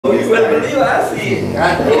Oh, you better believe I see it.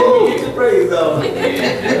 Oh, get your praise on.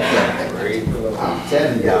 I'm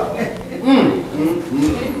telling y'all.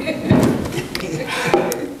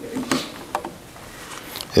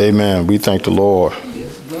 Amen. We thank the Lord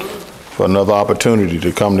for another opportunity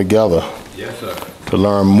to come together. Yes, sir. To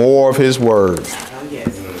learn more of his word. Oh,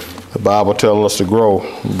 yes. The Bible tells us to grow.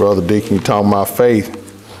 Brother Deacon, you talking about faith.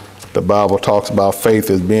 The Bible talks about faith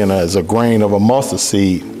as being as a grain of a mustard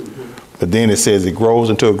seed. But then it says it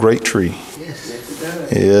grows into a great tree.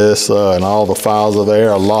 Yes, and all the fowls of the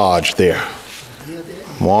air are lodged there.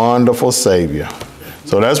 Wonderful Savior.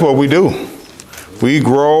 So that's what we do. We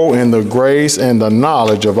grow in the grace and the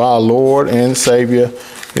knowledge of our Lord and Savior,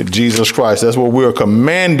 Jesus Christ. That's what we're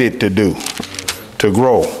commanded to do, to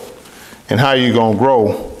grow. And how you going to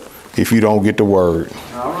grow if you don't get the word?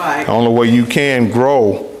 All right. The only way you can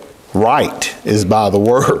grow right is by the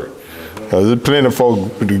word. There's plenty of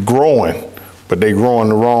folk growing, but they growing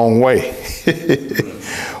the wrong way.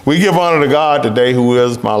 We give honor to God today, who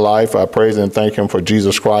is my life. I praise and thank him for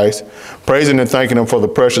Jesus Christ. Praising and thanking him for the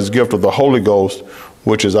precious gift of the Holy Ghost,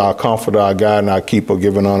 which is our comforter, our guide, and our keeper.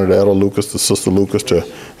 Giving honor to Elder Lucas, to Sister Lucas, to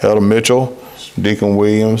Elder Mitchell, Deacon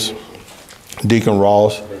Williams, Deacon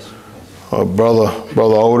Ross, Brother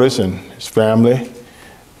Otis and his family,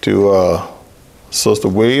 to Sister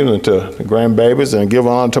Williams, and to the grandbabies, and give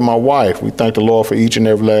honor to my wife. We thank the Lord for each and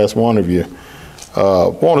every last one of you. I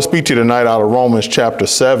want to speak to you tonight out of Romans chapter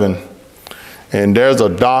 7. And there's a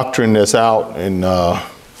doctrine that's out, and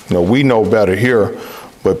we know better here,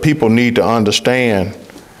 but people need to understand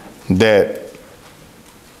that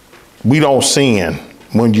we don't sin.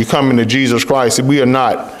 When you come into Jesus Christ, we are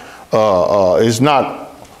not, it's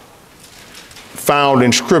not found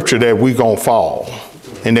in Scripture that we're going to fall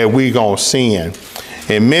and that we're going to sin.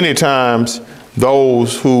 And many times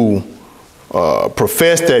those who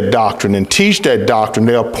profess that doctrine and teach that doctrine,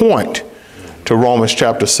 they'll point to Romans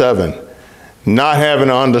chapter 7, not having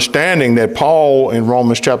an understanding that Paul in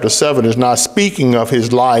Romans chapter 7 is not speaking of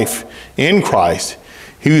his life in Christ.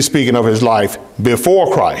 He was speaking of his life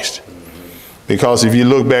before Christ. Because if you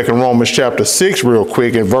look back in Romans chapter 6 real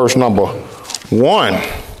quick in verse number 1,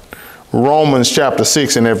 Romans chapter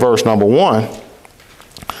 6 and at verse number 1,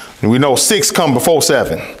 and we know 6 come before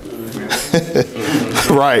 7.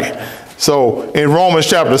 Right. So in Romans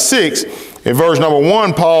chapter 6, in verse number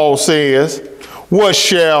 1, Paul says, what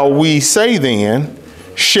shall we say then?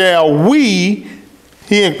 Shall we,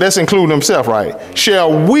 that's including himself, right?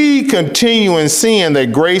 Shall we continue in sin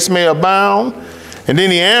that grace may abound? And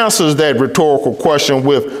then he answers that rhetorical question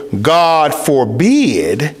with God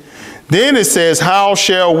forbid. Then it says, how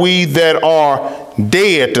shall we that are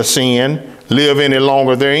dead to sin live any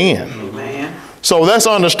longer therein? So that's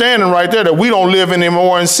understanding right there that we don't live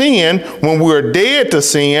anymore in sin when we're dead to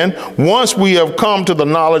sin once we have come to the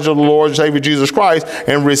knowledge of the Lord and Savior Jesus Christ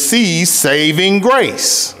and receive saving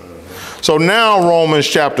grace. So now Romans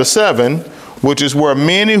chapter 7, which is where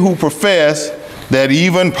many who profess that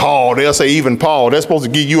even Paul, they'll say even Paul, they're supposed to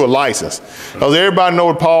give you a license. Because everybody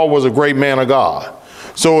knows Paul was a great man of God.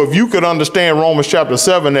 So if you could understand Romans chapter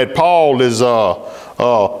 7, that Paul is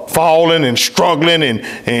falling and struggling and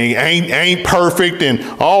ain't perfect and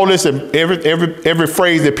all this, and every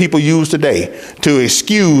phrase that people use today to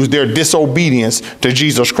excuse their disobedience to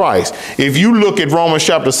Jesus Christ. If you look at Romans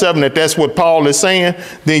chapter 7, that's what Paul is saying,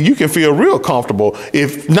 then you can feel real comfortable.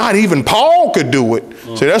 If not even Paul could do it.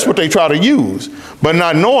 So that's what they try to use. But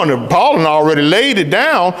not knowing that Paul had already laid it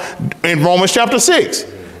down in Romans chapter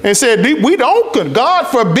 6. And said, we don't, God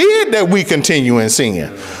forbid that we continue in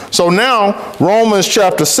sin. So now, Romans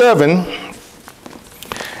chapter 7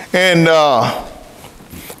 and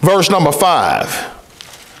verse number 5.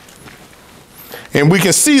 And we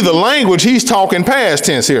can see the language, he's talking past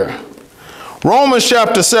tense here. Romans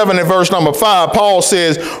chapter 7 and verse number 5, Paul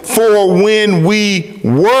says, for when we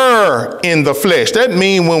were in the flesh. That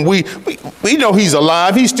means when we know he's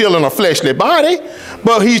alive, he's still in a fleshly body,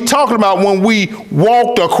 but he's talking about when we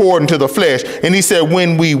walked according to the flesh. And he said,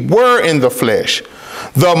 when we were in the flesh,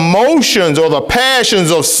 the motions or the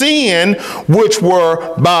passions of sin, which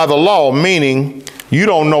were by the law, meaning you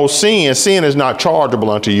don't know sin. Sin is not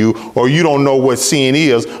chargeable unto you, or you don't know what sin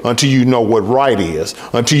is until you know what right is,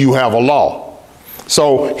 until you have a law.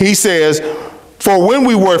 So he says, for when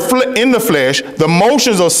we were in the flesh, the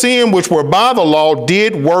motions of sin which were by the law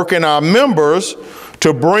did work in our members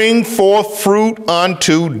to bring forth fruit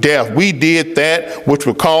unto death. We did that which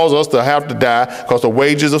would cause us to have to die, because the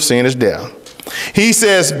wages of sin is death. He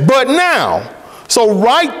says, but now, So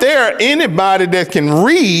right there, anybody that can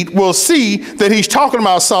read will see that he's talking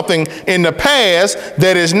about something in the past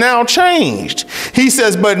that is now changed. He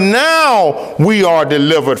says, but now we are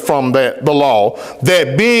delivered from the law,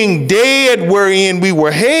 that being dead wherein we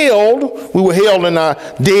were held in our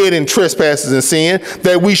dead in trespasses and sin,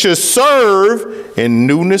 that we should serve in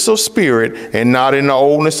newness of spirit and not in the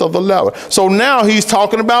oldness of the letter. So now he's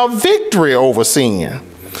talking about victory over sin.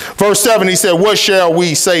 Verse 7, he said, what shall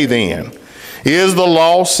we say then? Is the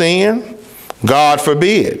law sin? God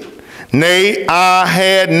forbid. Nay, I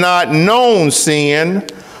had not known sin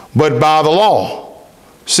but by the law.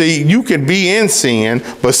 See, you can be in sin,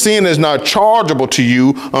 but sin is not chargeable to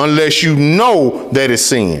you unless you know that it's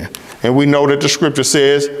sin. And we know that the scripture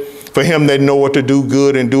says, for him that knoweth to do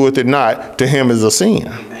good and doeth it not, to him is a sin.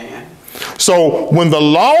 Amen. So when the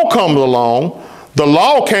law comes along, the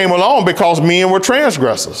law came along because men were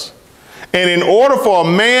transgressors. And in order for a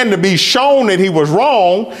man to be shown that he was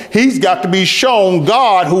wrong, he's got to be shown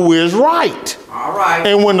God who is right. All right.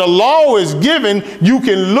 And when the law is given, you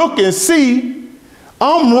can look and see,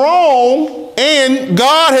 I'm wrong, and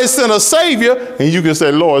God has sent a Savior, and you can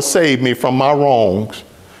say, Lord, save me from my wrongs.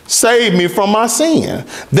 Save me from my sin.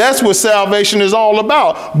 That's what salvation is all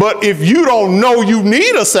about. But if you don't know you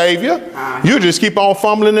need a Savior, you just keep on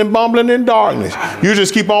fumbling and bumbling in darkness. You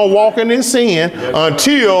just keep on walking in sin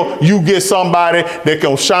until you get somebody that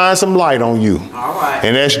can shine some light on you. All right.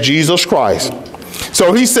 And that's Jesus Christ.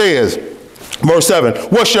 So he says, verse 7,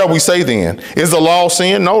 what shall we say then? Is the law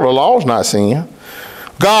sin? No, the law is not sin.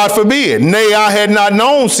 God forbid. Nay, I had not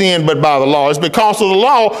known sin but by the law. It's because of the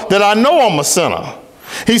law that I know I'm a sinner.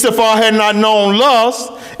 He said, for I had not known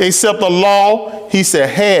lust except the law, he said,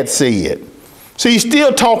 had said. So he's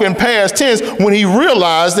still talking past tense when he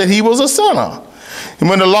realized that he was a sinner. And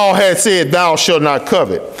when the law had said, thou shalt not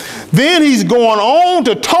covet. Then he's going on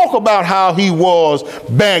to talk about how he was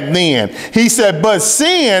back then. He said, but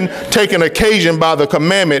sin, taking occasion by the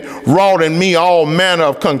commandment, wrought in me all manner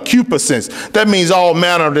of concupiscence. That means all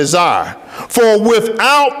manner of desire. For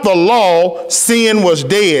without the law, sin was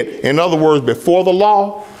dead. In other words, before the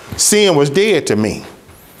law, sin was dead to me.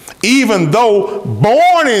 Even though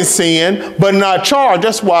born in sin, but not charged.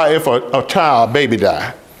 That's why if a child, baby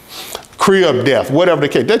die, crib death, whatever the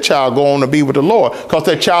case, that child go on to be with the Lord because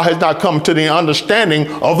that child has not come to the understanding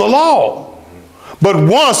of the law. But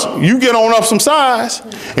once you get on up some size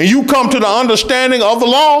and you come to the understanding of the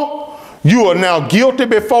law, you are now guilty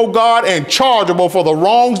before God and chargeable for the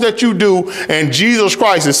wrongs that you do. And Jesus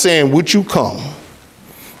Christ is saying, would you come?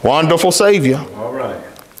 Wonderful Savior. All right.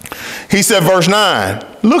 He said, verse 9,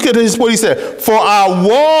 look at this, what he said. For I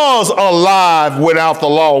was alive without the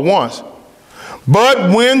law once.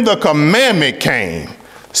 But when the commandment came,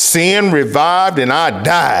 sin revived and I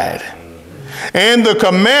died. And the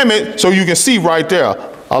commandment, so you can see right there,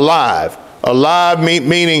 alive. Alive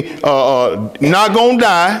meaning not going to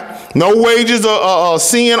die. No wages of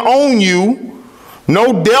sin on you.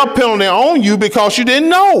 No death penalty on you because you didn't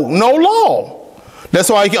know. No law. That's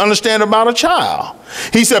why you can understand about a child.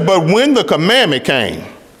 He said, but when the commandment came,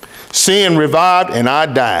 sin revived and I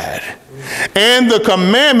died. And the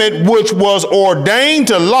commandment which was ordained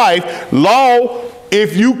to life, law,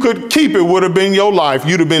 if you could keep it, would have been your life.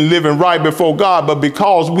 You'd have been living right before God. But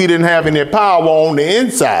because we didn't have any power on the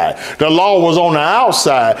inside, the law was on the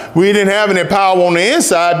outside. We didn't have any power on the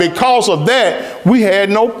inside. Because of that, we had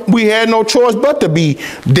no choice but to be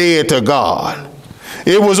dead to God.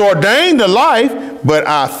 It was ordained to life, but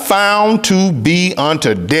I found to be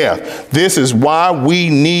unto death. This is why we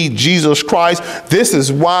need Jesus Christ. This is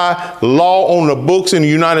why law on the books in the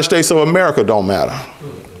United States of America don't matter.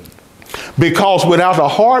 Because without the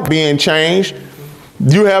heart being changed,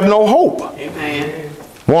 you have no hope. Amen.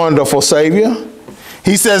 Wonderful Savior.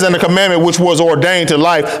 He says in the commandment which was ordained to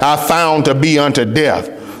life, I found to be unto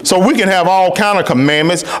death. So we can have all kind of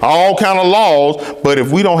commandments, all kind of laws, but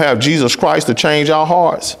if we don't have Jesus Christ to change our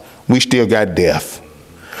hearts, we still got death.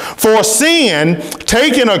 For sin,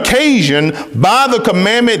 taking occasion by the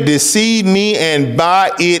commandment, deceived me, and by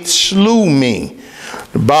it slew me.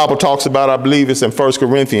 The Bible talks about, I believe it's in 1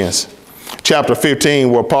 Corinthians chapter 15,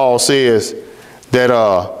 where Paul says that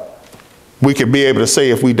we could be able to say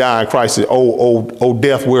if we die in Christ, oh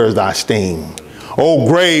death, where is thy sting? Oh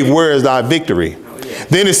grave, where is thy victory?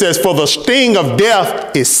 Then it says, for the sting of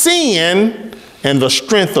death is sin, and the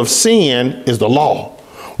strength of sin is the law.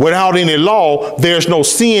 Without any law, there's no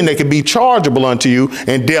sin that can be chargeable unto you,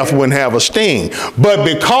 and death wouldn't have a sting. But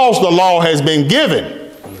because the law has been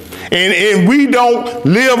given, and we don't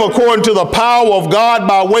live according to the power of God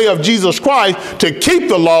by way of Jesus Christ to keep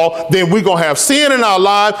the law, then we're going to have sin in our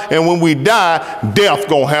lives, and when we die, death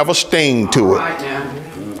going to have a sting to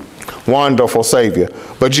it. Wonderful Savior.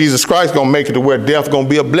 But Jesus Christ going to make it to where death going to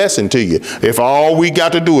be a blessing to you. If all we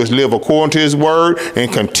got to do is live according to his word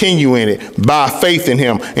and continue in it by faith in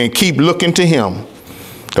him and keep looking to him.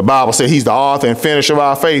 The Bible says he's the author and finisher of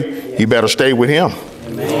our faith. You better stay with him.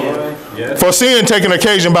 Amen. For sin taking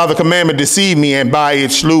occasion by the commandment deceived me, and by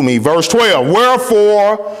it slew me. Verse 12,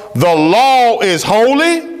 wherefore the law is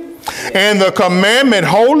holy, and the commandment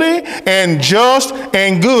holy and just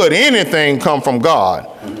and good. Anything come from God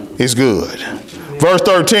is good. Verse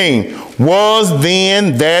 13, was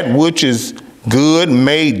then that which is good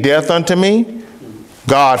made death unto me?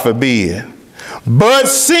 God forbid. But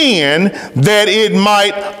sin, that it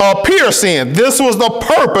might appear sin. This was the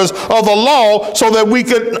purpose of the law, so that we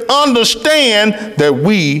could understand that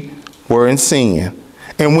we were in sin.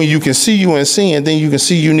 And when you can see you in sin, then you can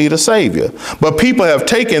see you need a Savior. But people have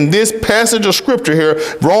taken this passage of scripture here,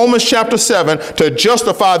 Romans chapter 7, to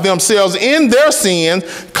justify themselves in their sins,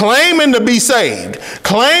 claiming to be saved,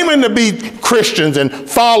 claiming to be Christians and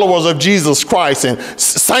followers of Jesus Christ and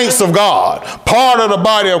saints of God, part of the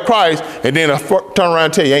body of Christ. And then I turn around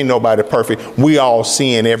and tell you, ain't nobody perfect. We all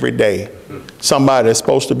sin every day. Somebody is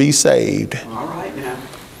supposed to be saved. All right now.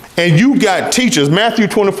 And you got teachers, Matthew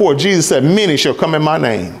 24, Jesus said, many shall come in my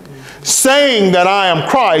name, saying that I am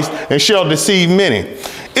Christ, and shall deceive many.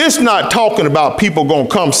 It's not talking about people going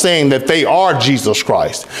to come saying that they are Jesus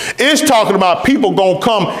Christ. It's talking about people going to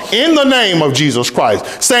come in the name of Jesus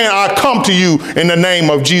Christ, saying, I come to you in the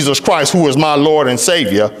name of Jesus Christ, who is my Lord and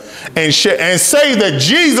Savior, and say that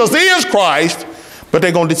Jesus is Christ, but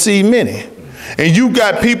they're going to deceive many. And you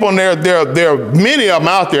got people in there, there are many of them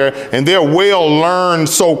out there, and they're well learned,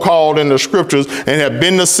 so-called, in the scriptures, and have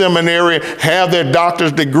been to seminary, have their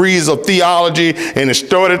doctor's degrees of theology, and have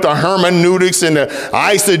studied the hermeneutics and the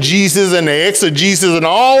eisegesis and the exegesis and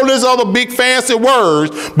all this other big fancy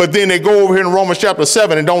words, but then they go over here in Romans chapter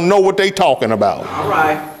 7 and don't know what they're talking about. All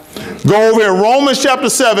right. Go over in Romans chapter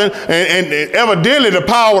 7, and evidently the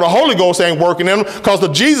power of the Holy Ghost ain't working in them, because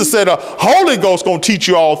Jesus said the Holy Ghost going to teach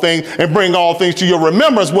you all things and bring all things to your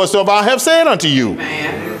remembrance whatsoever I have said unto you.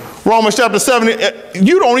 Amen. Romans chapter 7,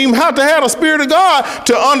 you don't even have to have the Spirit of God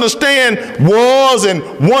to understand was and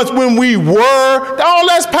once when we were. All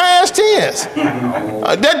that's past tense.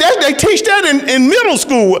 They teach that in middle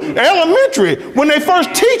school, elementary, when they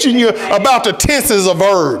first teaching you about the tenses of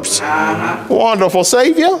verbs. Wonderful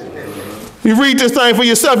Savior. You read this thing for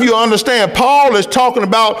yourself, you understand Paul is talking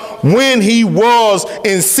about when he was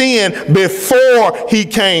in sin before he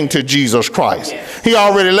came to Jesus Christ. He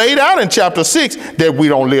already laid out in chapter 6 that we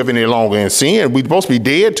don't live any longer in sin. We're supposed to be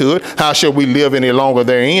dead to it. How shall we live any longer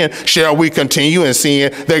therein? Shall we continue in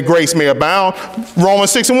sin that grace may abound?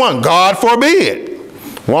 Romans 6:1, God forbid.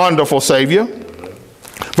 Wonderful Savior.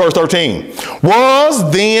 Verse 13,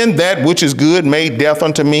 was then that which is good made death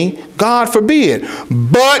unto me? God forbid.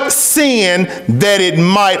 But sin, that it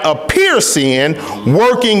might appear sin,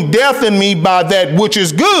 working death in me by that which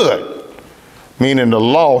is good. Meaning the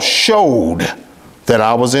law showed that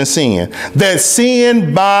I was in sin. That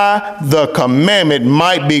sin by the commandment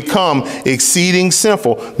might become exceeding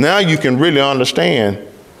sinful. Now you can really understand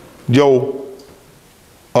your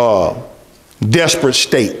desperate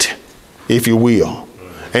state, if you will.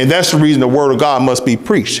 And that's the reason the word of God must be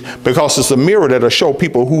preached, because it's a mirror that'll show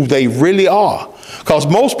people who they really are. Because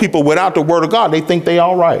most people without the word of God, they think they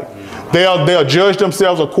all right. They'll judge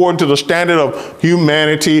themselves according to the standard of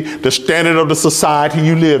humanity, the standard of the society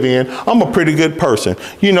you live in. I'm a pretty good person.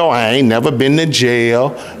 You know, I ain't never been to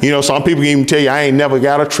jail. You know, some people can even tell you I ain't never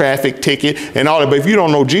got a traffic ticket and all that. But if you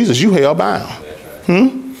don't know Jesus, you hell bound.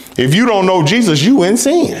 If you don't know Jesus, you in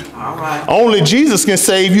sin. All right. Only Jesus can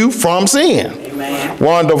save you from sin. Amen.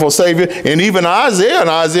 Wonderful Savior. And even Isaiah in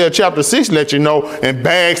Isaiah chapter 6 let you know and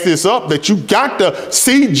bags this up, that you got to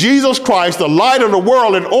see Jesus Christ, the light of the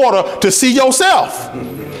world, in order to see yourself.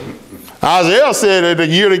 Isaiah said that the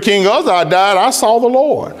year the King Uzziah died, I saw the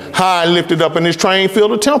Lord high and lifted up, in his train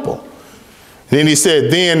filled the temple. Then he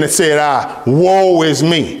said, then said I, woe is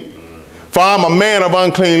me, for I'm a man of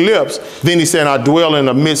unclean lips. Then he said, I dwell in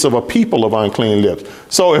the midst of a people of unclean lips.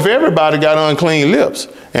 So if everybody got unclean lips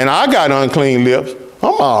and I got unclean lips,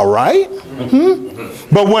 I'm all right.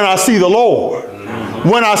 But when I see the Lord,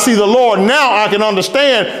 now I can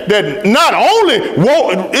understand that not only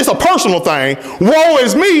woe, it's a personal thing, woe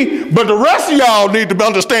is me, but the rest of y'all need to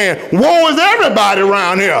understand, woe is everybody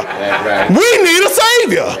around here. Right. We need a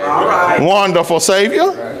Savior. All right. Wonderful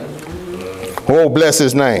Savior. Oh, bless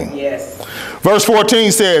his name. Yes. Verse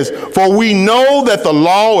 14 says, for we know that the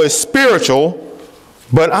law is spiritual,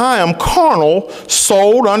 but I am carnal,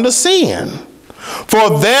 sold under sin.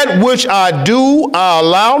 For that which I do, I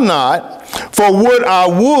allow not. For what I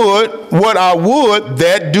would,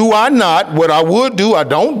 that do I not. What I would do, I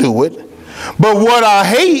don't do it. But what I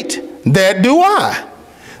hate, that do I.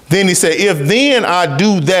 Then he said, if then I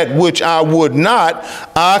do that which I would not,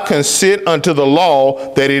 I consent unto the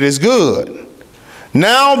law that it is good.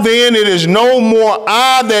 Now then it is no more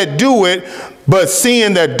I that do it, but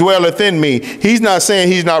sin that dwelleth in me. He's not saying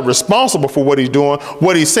he's not responsible for what he's doing.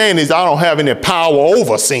 What he's saying is I don't have any power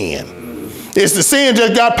over sin. It's the sin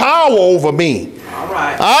just got power over me. All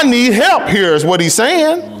right. I need help here is what he's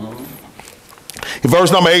saying. In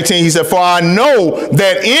verse number 18, he said, for I know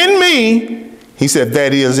that in me, he said,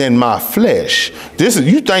 that is in my flesh. This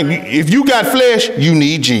is, you think, if you got flesh, you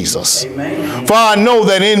need Jesus. Amen. For I know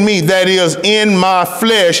that in me, that is in my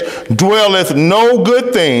flesh, dwelleth no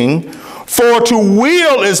good thing. For to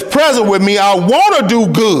will is present with me. I want to do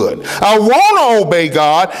good. I want to obey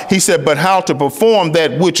God. He said, but how to perform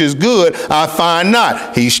that which is good, I find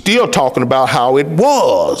not. He's still talking about how it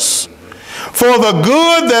was. For the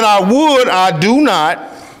good that I would, I do not.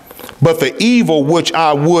 But the evil which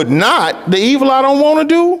I would not, the evil I don't want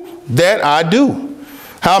to do, that I do.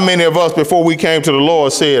 How many of us before we came to the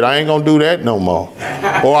Lord said, I ain't going to do that no more.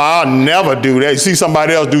 Or I'll never do that. You see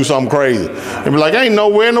somebody else do something crazy. And be like, ain't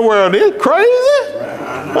nowhere in the world. It's crazy.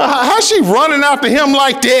 How's she running after him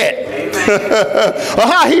like that? Or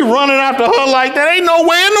how he running after her like that? Ain't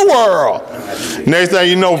nowhere in the world. Next thing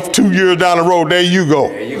you know, 2 years down the road, there you go.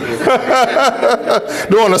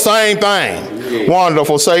 Doing the same thing.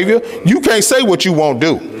 Wonderful Savior. You can't say what you won't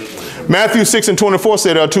do. Matthew 6:24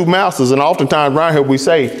 said there are two masters, and oftentimes around here we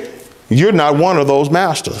say, you're not one of those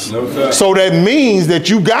masters. No, so that means that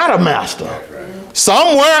you got a master.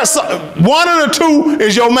 Somewhere, one of the two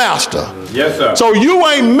is your master. Yes, sir. So you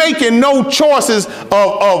ain't making no choices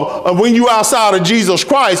of when you outside of Jesus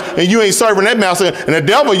Christ and you ain't serving that master and the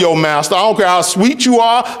devil your master. I don't care how sweet you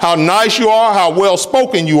are, how nice you are, how well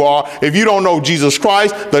spoken you are. If you don't know Jesus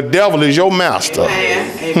Christ, the devil is your master.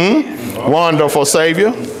 Amen. Wonderful Savior.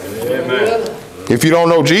 Amen. If you don't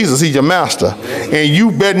know Jesus, he's your master. And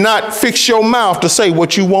you better not fix your mouth to say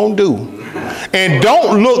what you won't do. And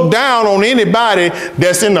don't look down on anybody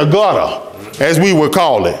that's in the gutter, as we would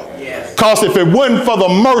call it. Because if it wasn't for the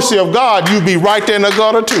mercy of God, you'd be right there in the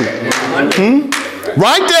gutter too.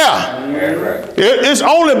 Right there. It's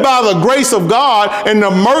only by the grace of God and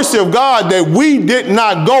the mercy of God that we did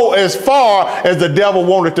not go as far as the devil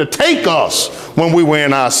wanted to take us when we were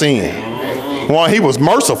in our sin. Well, he was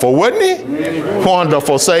merciful, wasn't he?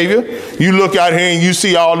 Wonderful Savior. You look out here and you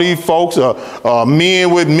see all these folks,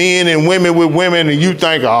 men with men and women with women, and you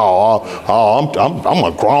think, I'm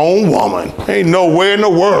a grown woman. Ain't nowhere in the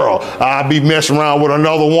world I'll be messing around with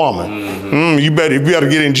another woman. You better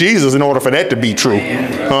get in Jesus in order for that to be true.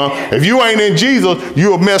 If you ain't in Jesus,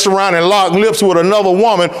 you'll mess around and lock lips with another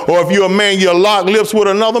woman, or if you're a man, you'll lock lips with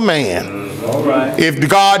another man. All right. If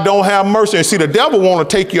God don't have mercy, and see, the devil want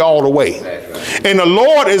to take you all the way. And the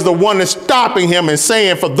Lord is the one that's stopping him and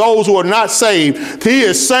saying, for those who are not saved, he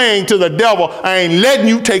is saying to the devil, I ain't letting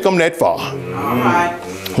you take them that far. All right.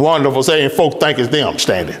 Wonderful. Saying folks think it's them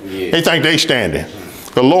standing. Yeah. They think they standing.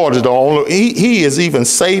 The Lord is the only, he is even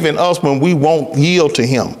saving us when we won't yield to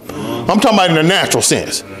him. I'm talking about in the natural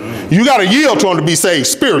sense. You got to yield to him to be saved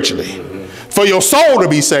spiritually. For your soul to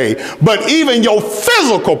be saved. But even your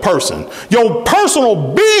physical person, your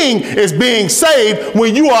personal being is being saved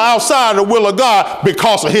when you are outside the will of God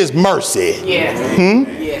because of his mercy. Yes.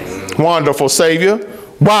 Yes. Wonderful Savior.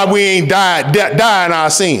 Why we ain't die in our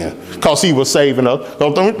sin? Because he was saving us.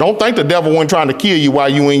 Don't think the devil wasn't trying to kill you while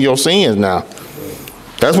you in your sins now.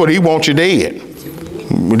 That's what he wants you dead.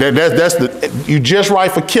 You just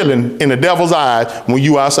right for killing in the devil's eyes when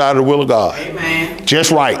you outside of the will of God. Amen.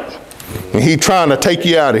 Just right. And he trying to take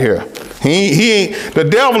you out of here. He ain't, the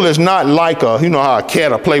devil is not like you know how a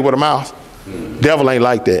cat will play with a mouse? Devil ain't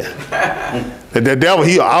like that. The devil,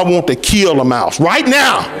 I want to kill a mouse right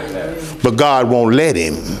now. But God won't let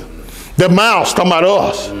him. The mouse, talking about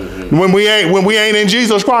us. When we ain't in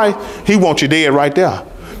Jesus Christ, he wants you dead right there.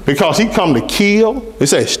 Because he come to kill, it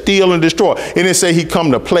says steal and destroy. It didn't say he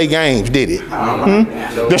come to play games, did it?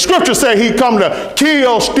 The scripture say he come to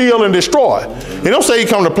kill, steal, and destroy. It don't say he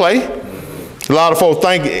come to play. A lot of folks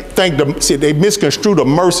they misconstrue the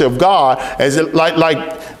mercy of God as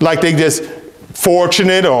like they just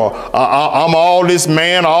fortunate, or I'm all this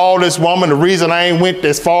man, all this woman. The reason I ain't went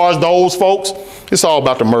as far as those folks, it's all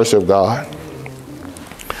about the mercy of God.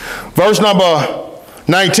 Verse number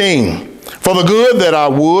 19. For the good that I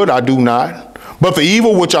would, I do not. But the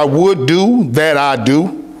evil which I would do, that I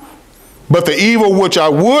do. But the evil which I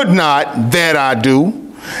would not, that I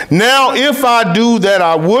do. Now if I do that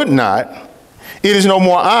I would not, it is no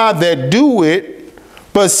more I that do it,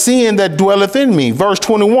 but sin that dwelleth in me. Verse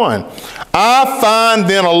 21. I find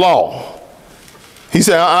then a law. He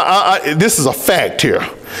said, this is a fact here,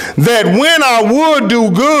 that when I would do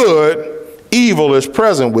good, evil is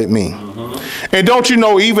present with me. And don't you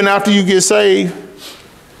know, even after you get saved,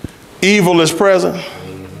 evil is present?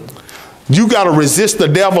 You got to resist the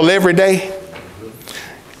devil every day.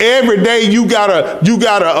 Every day you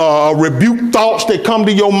gotta rebuke thoughts that come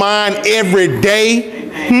to your mind every day.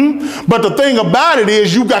 But the thing about it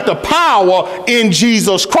is, you got the power in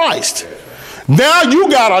Jesus Christ. Now you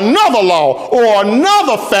got another law or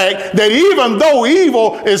another fact that even though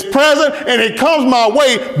evil is present and it comes my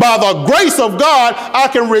way, by the grace of God, I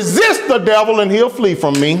can resist the devil and he'll flee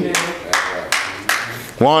from me.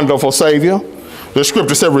 Wonderful Savior. The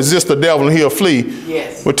scripture said, resist the devil and he'll flee.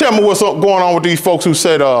 Yes. Well, tell me what's going on with these folks who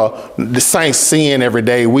said the saints sin every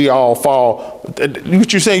day. We all fall.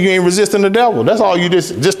 What you saying? You ain't resisting the devil. That's all you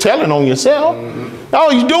just telling on yourself.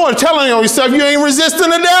 All you doing is telling on yourself you ain't resisting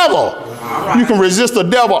the devil. Right. You can resist the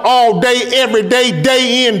devil all day, every day,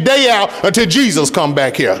 day in, day out, until Jesus come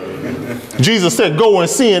back here. Jesus said, go and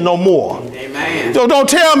sin no more. Amen. So don't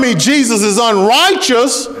tell me Jesus is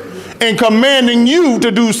unrighteous and commanding you to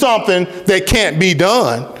do something that can't be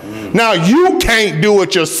done. Now you can't do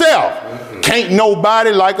it yourself. Can't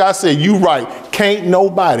nobody, like I said, you right, can't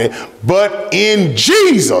nobody. But in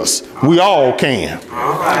Jesus, we all can.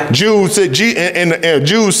 Jude said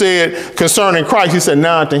concerning Christ, he said,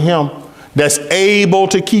 now unto him that's able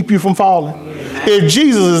to keep you from falling. If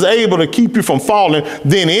Jesus is able to keep you from falling,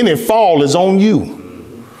 then any fall is on you.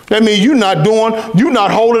 That means you're not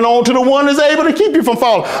holding on to the one that's able to keep you from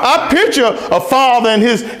falling. I picture a father and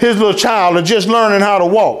his little child are just learning how to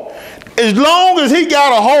walk. As long as he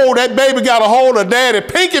got a hold, that baby got a hold of daddy's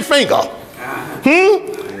pinky finger.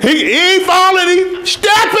 He ain't falling, he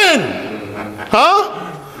stepping.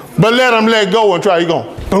 But let him let go and try. He going,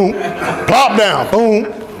 boom, plop down, boom,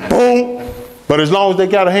 boom. But as long as they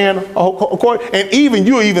got a hand, and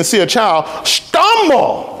you even see a child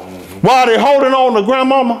stumble while they're holding on to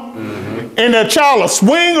grandmama, and that child will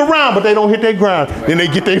swing around, but they don't hit their ground. Then they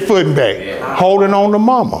get their footing back, holding on to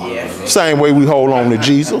mama. Same way we hold on to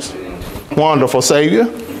Jesus. Wonderful Savior.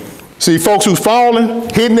 See, folks who's falling,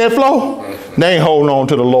 hitting that floor, they ain't holding on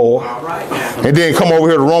to the Lord. And then come over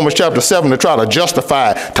here to Romans chapter 7 to try to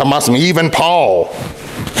justify it. Talking about some even Paul.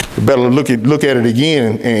 You better look at it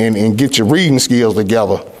again and get your reading skills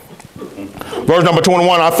together. Verse number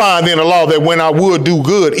 21, I find then a law that when I would do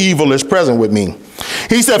good, evil is present with me.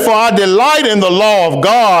 He said, for I delight in the law of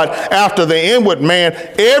God after the inward man.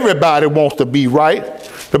 Everybody wants to be right.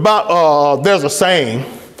 There's a saying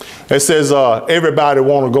that says everybody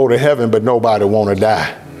want to go to heaven, but nobody want to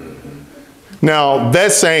die. Now,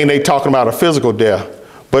 that saying they talking about a physical death,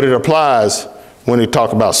 but it applies when they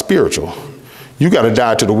talk about spiritual. You got to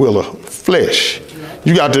die to the will of flesh.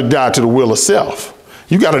 You got to die to the will of self.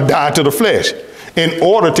 You got to die to the flesh in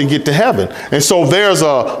order to get to heaven. And so there's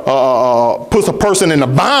puts a person in a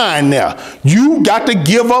bind there. You got to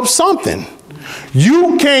give up something.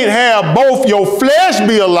 You can't have both your flesh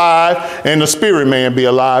be alive and the spirit man be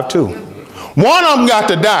alive too. One of them got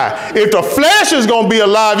to die. If the flesh is going to be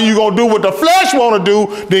alive and you're going to do what the flesh want to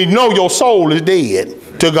do, then you know your soul is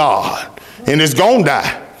dead to God. And it's going to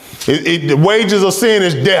die. The wages of sin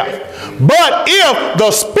is death. But if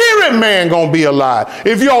the spirit man going to be alive,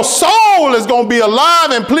 if your soul is going to be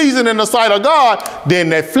alive and pleasing in the sight of God, then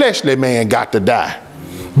that fleshly man got to die.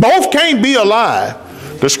 Both can't be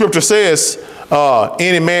alive. The scripture says,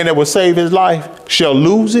 any man that will save his life shall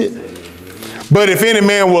lose it. But if any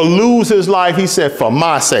man will lose his life, he said, for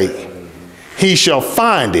my sake, he shall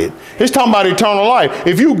find it. It's talking about eternal life.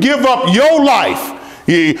 If you give up your life,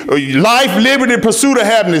 life, liberty, pursuit of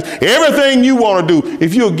happiness, everything you want to do,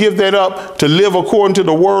 if you'll give that up to live according to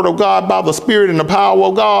the word of God by the Spirit and the power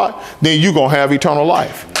of God, then you're going to have eternal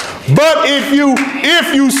life. But if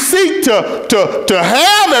you seek to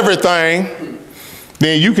have everything,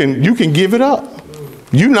 then you can give it up.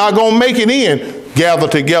 You're not going to make it in. Gather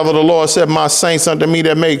together, the Lord said, my saints unto me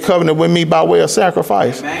that made covenant with me by way of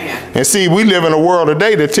sacrifice. Amen. And see, we live in a world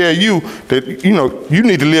today that tell you that, you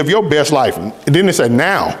need to live your best life. And then it said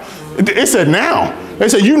now. It said now. They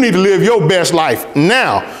said you need to live your best life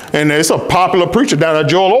now. And it's a popular preacher down there,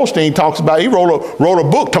 Joel Osteen, talks about, he wrote a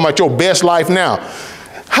book talking about your best life now.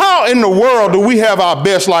 How in the world do we have our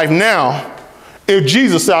best life now if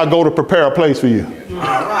Jesus said, I go to prepare a place for you? All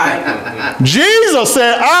right. Jesus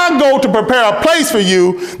said, I go to prepare a place for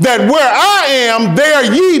you, that where I am, there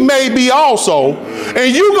ye may be also.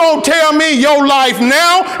 And you gonna tell me your life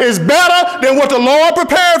now is better than what the Lord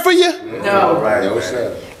prepared for you? No.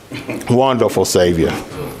 Right. Wonderful Savior.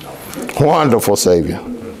 Wonderful Savior.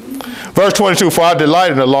 Verse 22, for I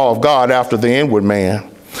delight in the law of God after the inward man.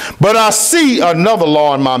 But I see another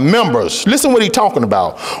law in my members. Listen what he's talking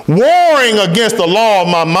about. Warring against the law of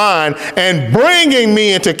my mind and bringing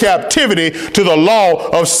me into captivity to the law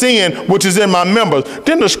of sin which is in my members.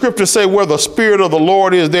 Didn't the scripture say where the Spirit of the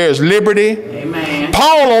Lord is, there is liberty? Amen.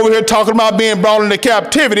 Paul over here talking about being brought into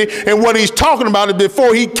captivity, and what he's talking about is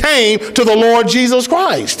before he came to the Lord Jesus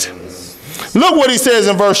Christ. Look what he says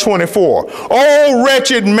in verse 24. Oh,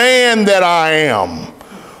 wretched man that I am.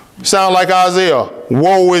 Sound like Isaiah.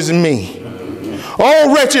 Woe is me.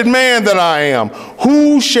 Oh, wretched man that I am.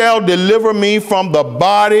 Who shall deliver me from the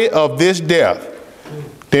body of this death?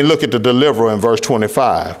 Then look at the deliverer in verse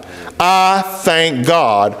 25. I thank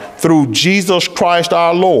God through Jesus Christ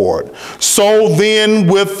our Lord. So then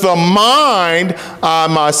with the mind I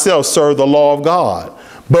myself serve the law of God,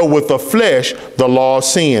 but with the flesh the law of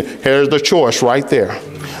sin. Here's the choice right there.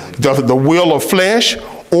 The will of flesh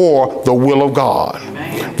or the will of God.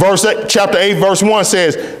 Chapter 8, verse 1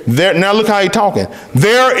 says, now look how he's talking.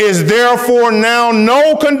 There is therefore now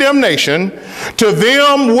no condemnation to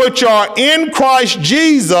them which are in Christ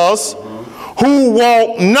Jesus, who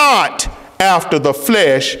walk not after the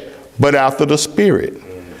flesh, but after the Spirit.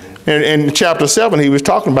 And in chapter 7, he was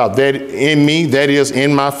talking about that in me, that is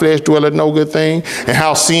in my flesh dwelleth no good thing, and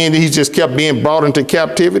how sin, he just kept being brought into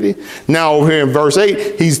captivity. Now over here in verse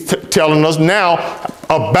 8, he's telling us now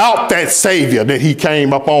about that Savior that he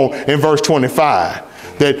came up on in verse 25.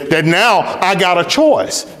 That now I got a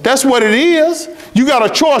choice. That's what it is. You got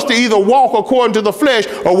a choice to either walk according to the flesh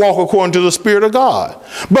or walk according to the Spirit of God.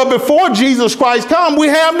 But before Jesus Christ come, we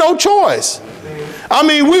have no choice. I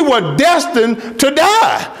mean, we were destined to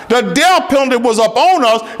die. The death penalty was upon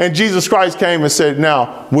us, and Jesus Christ came and said,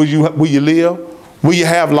 now, will you live? Will you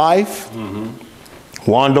have life? Mm-hmm.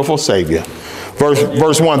 Wonderful Savior.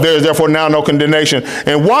 Verse 1, there is therefore now no condemnation.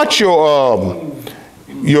 And watch your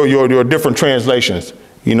different translations.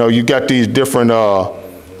 You know, you got these different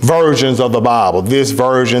versions of the Bible, this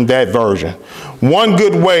version, that version. One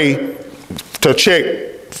good way to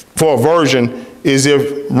check for a version is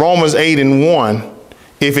if Romans 8:1,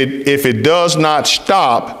 if it does not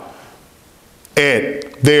stop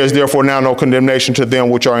at there is therefore now no condemnation to them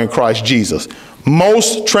which are in Christ Jesus.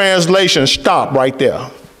 Most translations stop right there.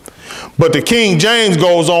 But the King James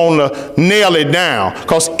goes on to nail it down,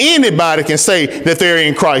 because anybody can say that they're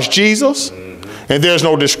in Christ Jesus, and there's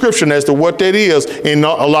no description as to what that is in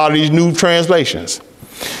a lot of these new translations.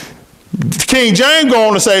 King James go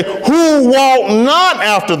on to say, who walk not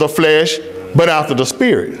after the flesh, but after the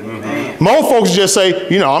Spirit. Most folks just say,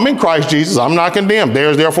 you know, I'm in Christ Jesus, I'm not condemned.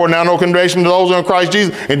 There's therefore now no condemnation to those who are in Christ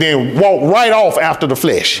Jesus, and then walk right off after the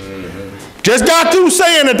flesh. Just got through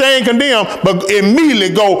saying that they ain't condemned, but immediately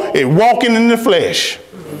go walking in the flesh.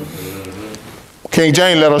 King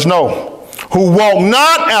James let us know, who walk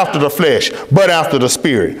not after the flesh, but after the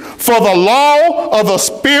Spirit. For the law of the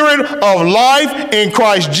Spirit of life in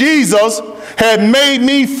Christ Jesus had made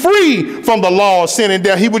me free from the law of sin and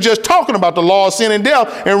death. He was just talking about the law of sin and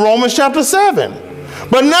death in Romans chapter 7.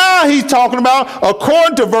 But now he's talking about,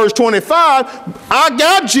 according to verse 25, I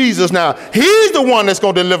got Jesus now. He's the one that's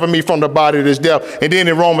going to deliver me from the body of this death. And then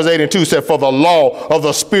in Romans 8:2 said, for the law of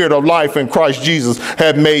the Spirit of life in Christ Jesus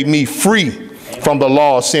had made me free from the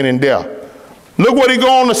law of sin and death. Look what he goes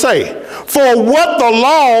on to say. For what the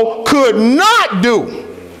law could not do.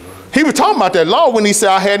 He was talking about that law when he said,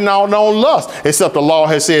 I had not known lust, except the law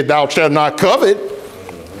had said, thou shalt not covet.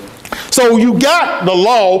 So you got the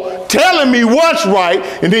law telling me what's right,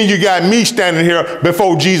 and then you got me standing here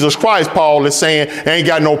before Jesus Christ, Paul is saying, I ain't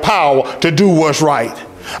got no power to do what's right.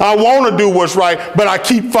 I want to do what's right, but I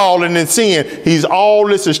keep falling in sin. All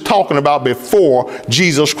this is talking about before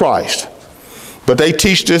Jesus Christ. But they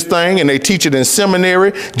teach this thing, and they teach it in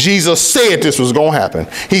seminary. Jesus said this was going to happen.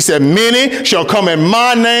 He said, many shall come in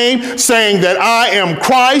my name, saying that I am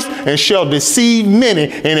Christ, and shall deceive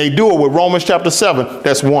many. And they do it with Romans chapter 7.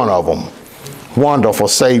 That's one of them. Wonderful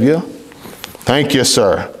Savior. Thank you,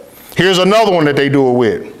 sir. Here's another one that they do it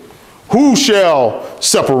with. Who shall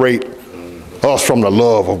separate us from the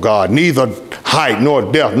love of God? Neither height,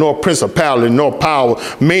 nor depth, nor principality, nor power.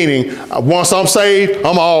 Meaning, once I'm saved,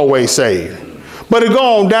 I'm always saved. But it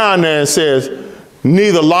goes on down there and says,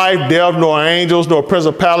 neither life, death, nor angels, nor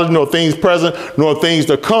principalities, nor things present, nor things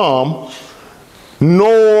to come,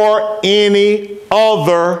 nor any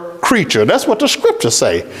other creature. That's what the scriptures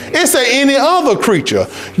say. It say any other creature.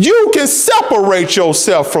 You can separate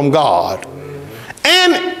yourself from God.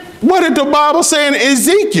 And what did the Bible say in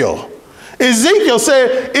Ezekiel? Ezekiel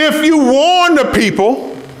said, if you warn the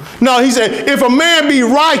people, no, he said, if a man be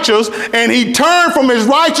righteous and he turn from his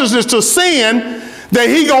righteousness to sin, that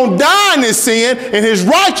he gonna die in his sin, and his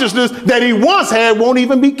righteousness that he once had won't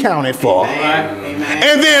even be counted for. Amen.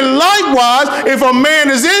 And then likewise, if a man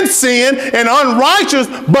is in sin and unrighteous,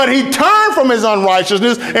 but he turned from his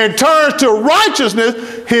unrighteousness and turns to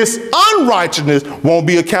righteousness, his unrighteousness won't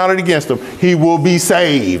be accounted against him. He will be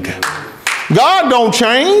saved. God don't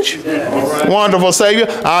change. Wonderful Savior.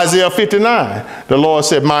 Isaiah 59. The Lord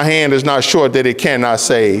said, my hand is not short that it cannot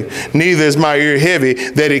save, neither is my ear heavy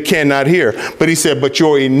that it cannot hear. But he said, but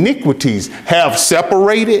your iniquities have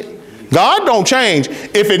separated. God don't change.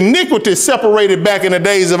 If iniquity separated back in the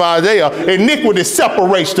days of Isaiah, iniquity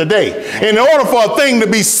separates today. In order for a thing to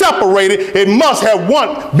be separated, it must have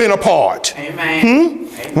once been apart. Amen.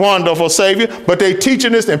 Wonderful Savior. But they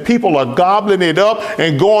teaching this and people are gobbling it up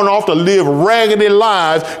and going off to live raggedy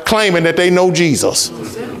lives claiming that they know Jesus.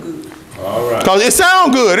 All right. Because it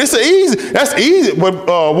sounds good. It's easy. That's easy.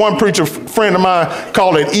 But one preacher friend of mine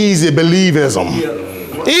called it easy believism.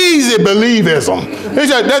 Easy believism.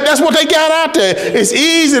 That's what they got out there. It's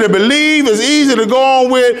easy to believe. It's easy to go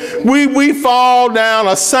on with. We fall down.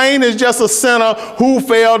 A saint is just a sinner who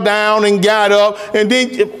fell down and got up. And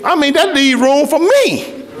then, I mean, that leaves room for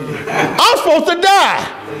me. I'm supposed to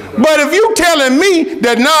die. But if you telling me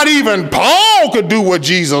that not even Paul could do what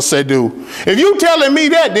Jesus said do, if you telling me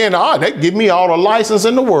that, then that give me all the license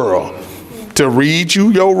in the world to read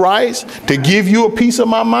you your rights, to give you a piece of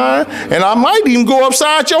my mind, and I might even go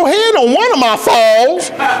upside your head on one of my falls,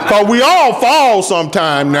 because we all fall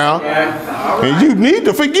sometime now. And you need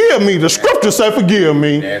to forgive me. The scripture say forgive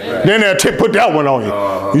me. Then they'll put that one on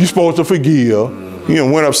you. You're supposed to forgive. You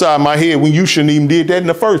know, went upside my head when you shouldn't even did that in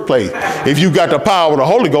the first place. If you got the power of the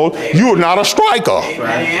Holy Ghost, you are not a striker.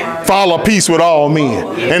 Follow peace with all men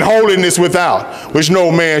and holiness without, which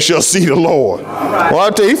no man shall see the Lord. Well,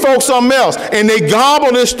 I tell you folks something else, and they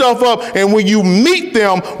gobble this stuff up, and when you meet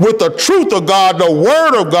them with the truth of God, the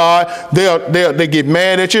word of God, they get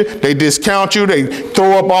mad at you, they discount you, they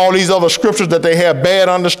throw up all these other scriptures that they have bad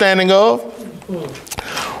understanding of.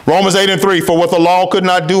 Romans 8:3, for what the law could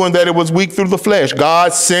not do in that it was weak through the flesh,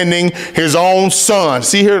 God sending his own son.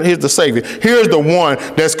 See, here's the Savior. Here's the one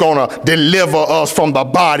that's going to deliver us from the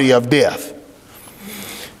body of death.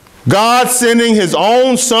 God sending his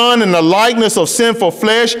own son in the likeness of sinful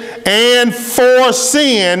flesh, and for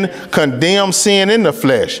sin, condemned sin in the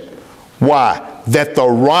flesh. Why? That the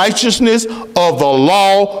righteousness of the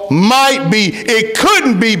law might be. It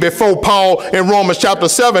couldn't be before Paul in Romans chapter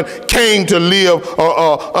 7 came to live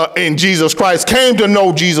in Jesus Christ, came to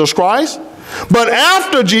know Jesus Christ. But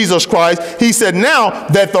after Jesus Christ, he said, now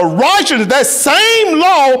that the righteousness, that same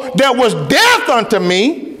law that was death unto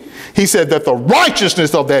me, he said that the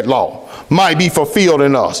righteousness of that law might be fulfilled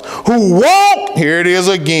in us, who walk, here it is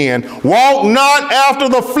again, walk not after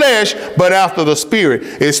the flesh, but after the Spirit.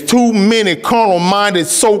 It's too many carnal-minded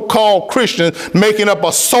so-called Christians making up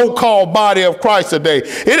a so-called body of Christ today.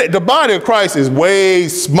 The body of Christ is way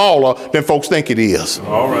smaller than folks think it is.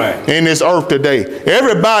 All right. In this earth today.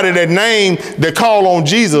 Everybody that call on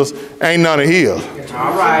Jesus ain't none of his.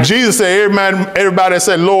 All right. Jesus said everybody that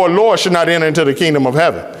said, Lord, Lord, should not enter into the kingdom of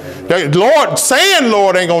heaven. Lord, saying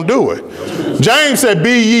Lord ain't going to do it. James said,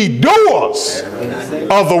 be ye doers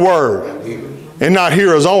of the word and not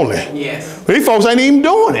hearers only. Yes. These folks ain't even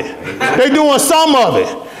doing it. They doing some of it.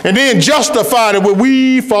 And then justified it with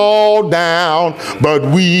we fall down, but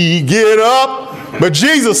we get up. But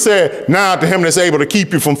Jesus said, now to him that's able to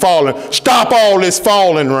keep you from falling, stop all this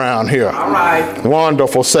falling around here. All right.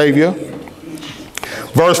 Wonderful Savior.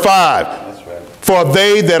 Verse 5. For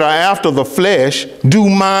they that are after the flesh do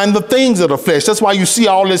mind the things of the flesh. That's why you see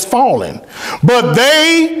all this falling. But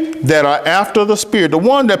they that are after the Spirit, the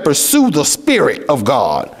one that pursue the Spirit of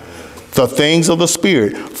God, the things of the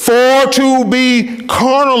Spirit. For to be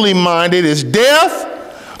carnally minded is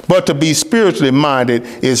death, but to be spiritually minded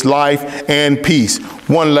is life and peace.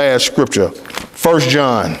 One last scripture, 1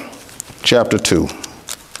 John chapter 2.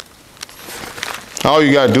 All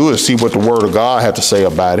you got to do is see what the Word of God had to say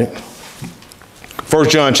about it. 1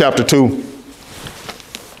 John chapter 2,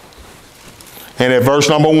 and at verse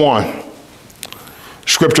number 1,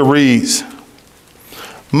 scripture reads,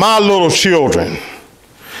 my little children,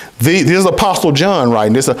 This is Apostle John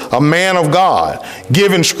writing. This is a man of God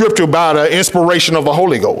giving scripture by the inspiration of the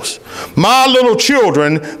Holy Ghost. My little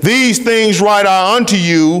children, these things write I unto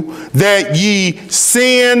you, that ye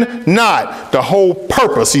sin not. The whole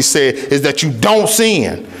purpose, he said, is that you don't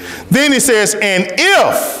sin. Then he says, and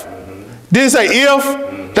if, didn't say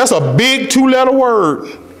if, that's a big 2-letter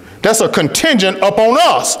word. That's a contingent upon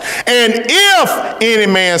us. And if any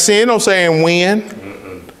man sin, don't say and when.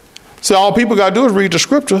 So all people got to do is read the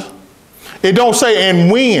scripture. It don't say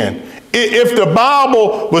and when. If the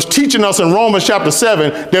Bible was teaching us in Romans chapter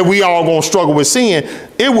 7 that we all going to struggle with sin,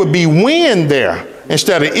 it would be when there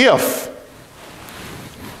instead of if.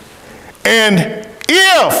 And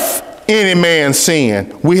if any man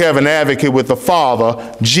sin, we have an advocate with the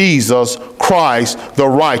Father, Jesus Christ the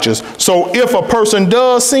righteous. So if a person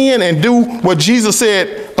does sin and do what Jesus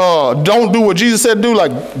said, don't do what Jesus said do,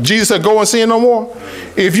 like Jesus said, go and sin no more.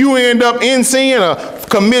 If you end up in sin or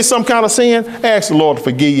commit some kind of sin, ask the Lord to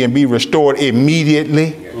forgive you and be restored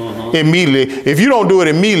immediately. Immediately. If you don't do it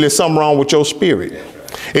immediately, something wrong with your spirit.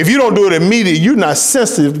 If you don't do it immediately, you're not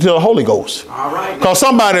sensitive to the Holy Ghost. Because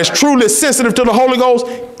somebody that's truly sensitive to the Holy Ghost,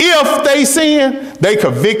 if they sin, they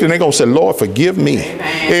convict and they're going to say, Lord, forgive me.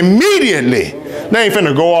 Amen. Immediately. They ain't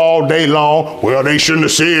finna go all day long. Well, they shouldn't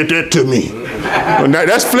have said that to me.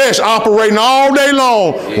 That's flesh operating all day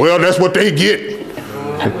long. Well, that's what they get.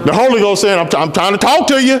 The Holy Ghost saying, I'm trying to talk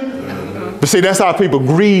to you. But see, that's how people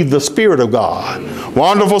grieve the Spirit of God.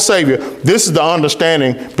 Wonderful Savior. This is the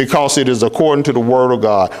understanding, because it is according to the Word of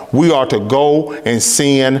God. We are to go and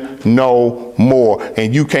sin no more.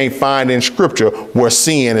 And you can't find in Scripture where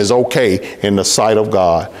sin is okay in the sight of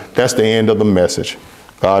God. That's the end of the message.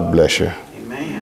 God bless you.